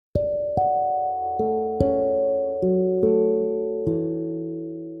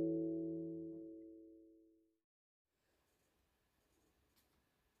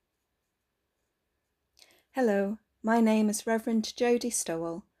Hello, my name is Reverend Jodie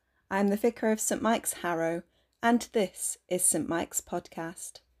Stowell. I am the Vicar of St Mike's Harrow, and this is St Mike's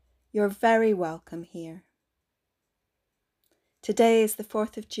Podcast. You're very welcome here. Today is the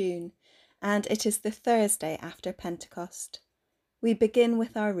 4th of June, and it is the Thursday after Pentecost. We begin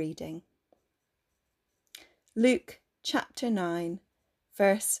with our reading. Luke chapter 9,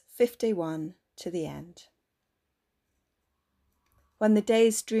 verse 51 to the end. When the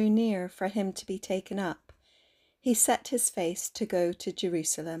days drew near for him to be taken up, he set his face to go to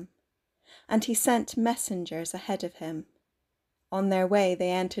Jerusalem, and he sent messengers ahead of him. On their way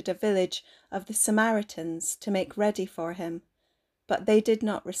they entered a village of the Samaritans to make ready for him, but they did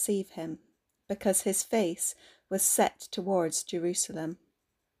not receive him, because his face was set towards Jerusalem.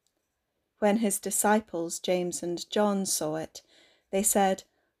 When his disciples, James and John, saw it, they said,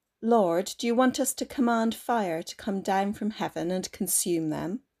 "Lord, do you want us to command fire to come down from heaven and consume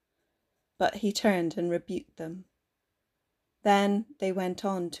them?" But he turned and rebuked them. Then they went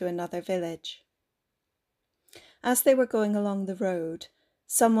on to another village. As they were going along the road,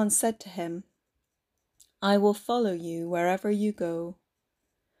 someone said to him, "I will follow you wherever you go."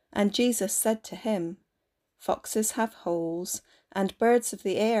 And Jesus said to him, "Foxes have holes, and birds of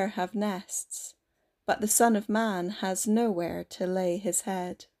the air have nests, but the Son of Man has nowhere to lay his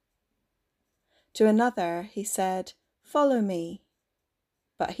head." To another he said, "Follow me."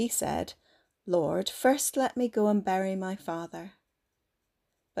 But he said, "Lord, first let me go and bury my father."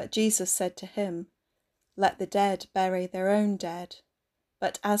 But Jesus said to him, "Let the dead bury their own dead,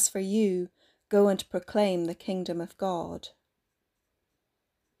 but as for you, go and proclaim the kingdom of God."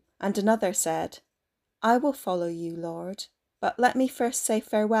 And another said, "I will follow you, Lord, but let me first say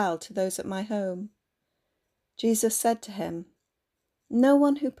farewell to those at my home." Jesus said to him, "No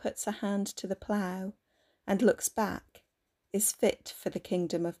one who puts a hand to the plough and looks back is fit for the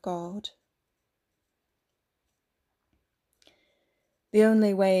kingdom of God." The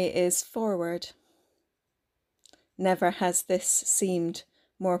only way is forward. Never has this seemed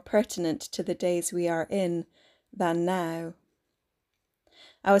more pertinent to the days we are in than now.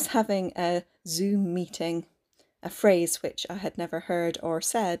 I was having a Zoom meeting, a phrase which I had never heard or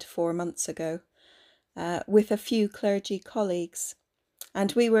said 4 months ago, with a few clergy colleagues,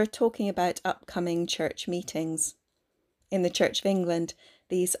 and we were talking about upcoming church meetings. In the Church of England,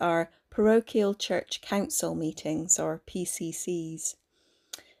 these are Parochial Church Council meetings, or PCCs.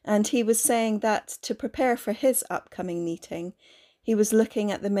 And he was saying that to prepare for his upcoming meeting, he was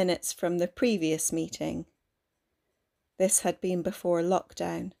looking at the minutes from the previous meeting. This had been before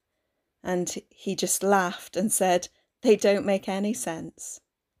lockdown, and he just laughed and said, "They don't make any sense."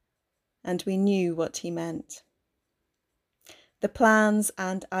 And we knew what he meant. The plans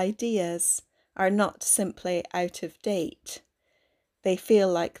and ideas are not simply out of date. They feel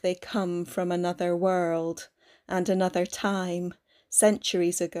like they come from another world and another time,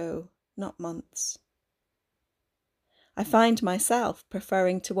 centuries ago, not months. I find myself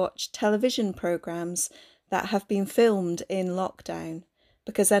preferring to watch television programs that have been filmed in lockdown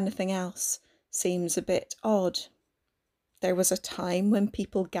because anything else seems a bit odd. There was a time when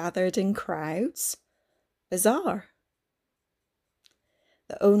people gathered in crowds. Bizarre.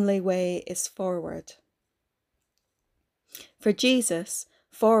 The only way is forward. For Jesus,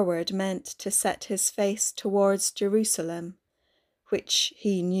 forward meant to set his face towards Jerusalem, which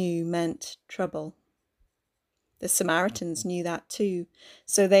he knew meant trouble. The Samaritans knew that too,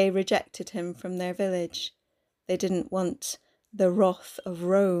 so they rejected him from their village. They didn't want the wrath of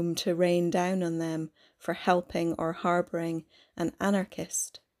Rome to rain down on them for helping or harbouring an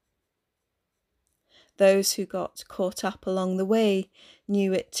anarchist. Those who got caught up along the way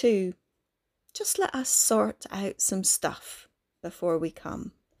knew it too. Just let us sort out some stuff before we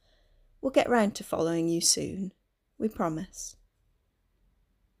come. We'll get round to following you soon, we promise.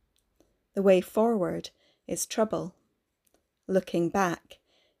 The way forward is trouble. Looking back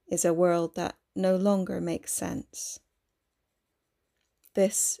is a world that no longer makes sense.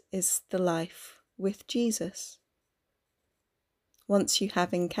 This is the life with Jesus. Once you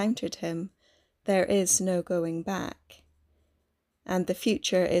have encountered him, there is no going back, and the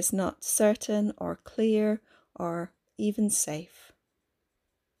future is not certain or clear or even safe.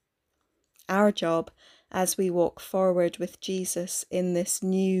 Our job as we walk forward with Jesus in this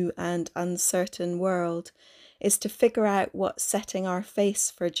new and uncertain world is to figure out what setting our face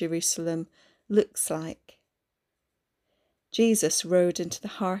for Jerusalem looks like. Jesus rode into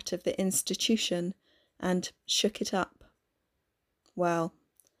the heart of the institution and shook it up. Well,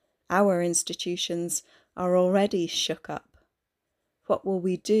 our institutions are already shook up. What will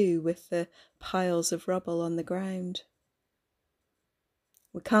we do with the piles of rubble on the ground?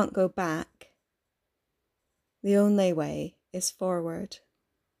 We can't go back. The only way is forward.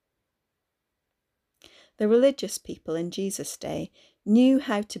 The religious people in Jesus' day knew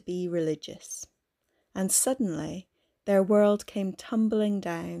how to be religious, and suddenly their world came tumbling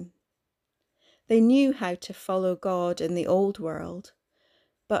down. They knew how to follow God in the old world,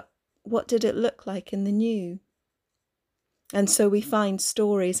 but what did it look like in the new? And so we find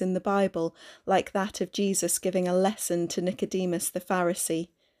stories in the Bible like that of Jesus giving a lesson to Nicodemus the Pharisee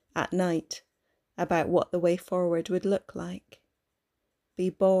at night about what the way forward would look like. Be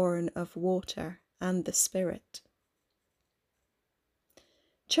born of water and the Spirit.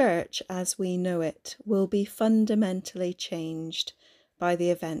 Church, as we know it, will be fundamentally changed by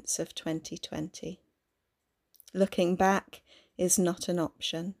the events of 2020. Looking back is not an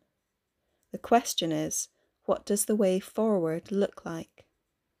option. The question is, what does the way forward look like?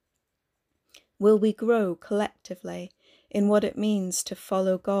 Will we grow collectively in what it means to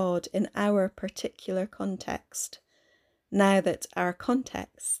follow God in our particular context, now that our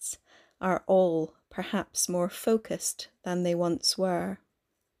contexts are all perhaps more focused than they once were?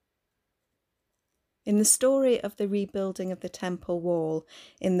 In the story of the rebuilding of the temple wall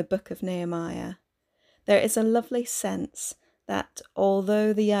in the book of Nehemiah, there is a lovely sense that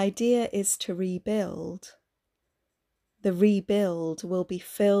although the idea is to rebuild, the rebuild will be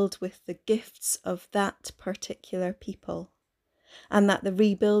filled with the gifts of that particular people, and that the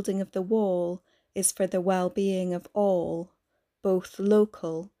rebuilding of the wall is for the well-being of all, both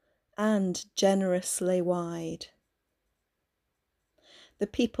local and generously wide. The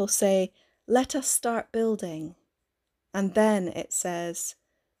people say, "Let us start building." And then it says,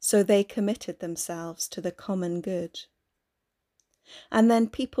 "So they committed themselves to the common good." And then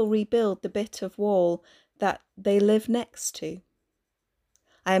people rebuild the bit of wall that they live next to.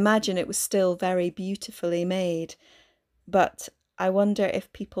 I imagine it was still very beautifully made, but I wonder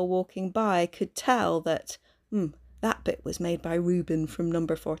if people walking by could tell that, that bit was made by Reuben from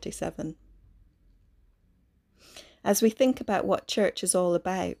number 47. As we think about what church is all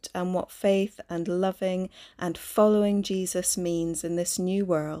about and what faith and loving and following Jesus means in this new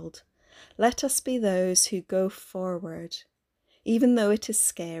world, let us be those who go forward, even though it is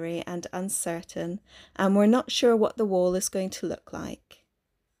scary and uncertain and we're not sure what the wall is going to look like.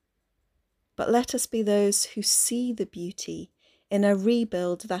 But let us be those who see the beauty in a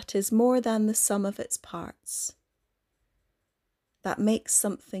rebuild that is more than the sum of its parts, that makes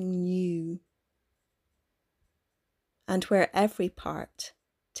something new, and where every part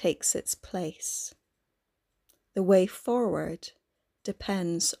takes its place. The way forward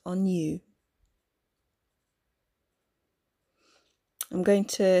depends on you. I'm going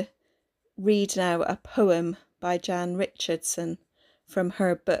to read now a poem by Jan Richardson from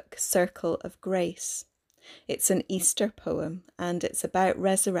her book Circle of Grace. It's an Easter poem and it's about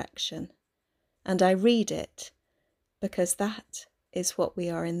resurrection. And I read it because that is what we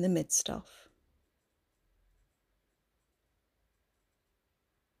are in the midst of.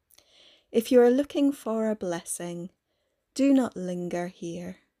 If you are looking for a blessing, do not linger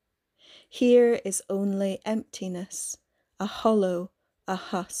here. Here is only emptiness, a hollow, a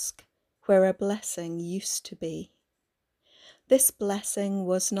husk, where a blessing used to be. This blessing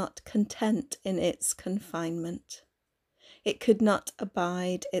was not content in its confinement. It could not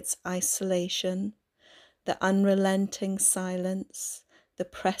abide its isolation, the unrelenting silence, the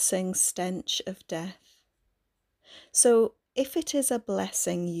pressing stench of death. So, if it is a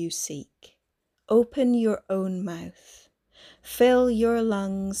blessing you seek, open your own mouth, fill your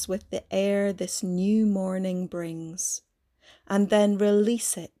lungs with the air this new morning brings, and then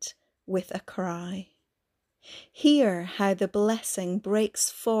release it with a cry. Hear how the blessing breaks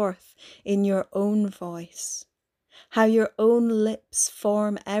forth in your own voice, how your own lips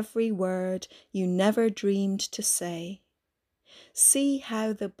form every word you never dreamed to say. See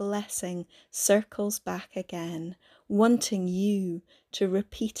how the blessing circles back again, wanting you to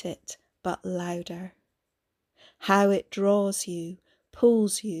repeat it but louder. How it draws you,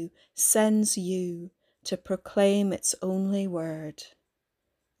 pulls you, sends you to proclaim its only word.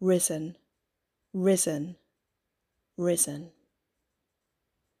 Risen, risen, risen.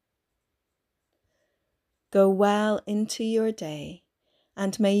 Go well into your day,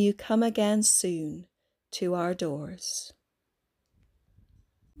 and may you come again soon to our doors.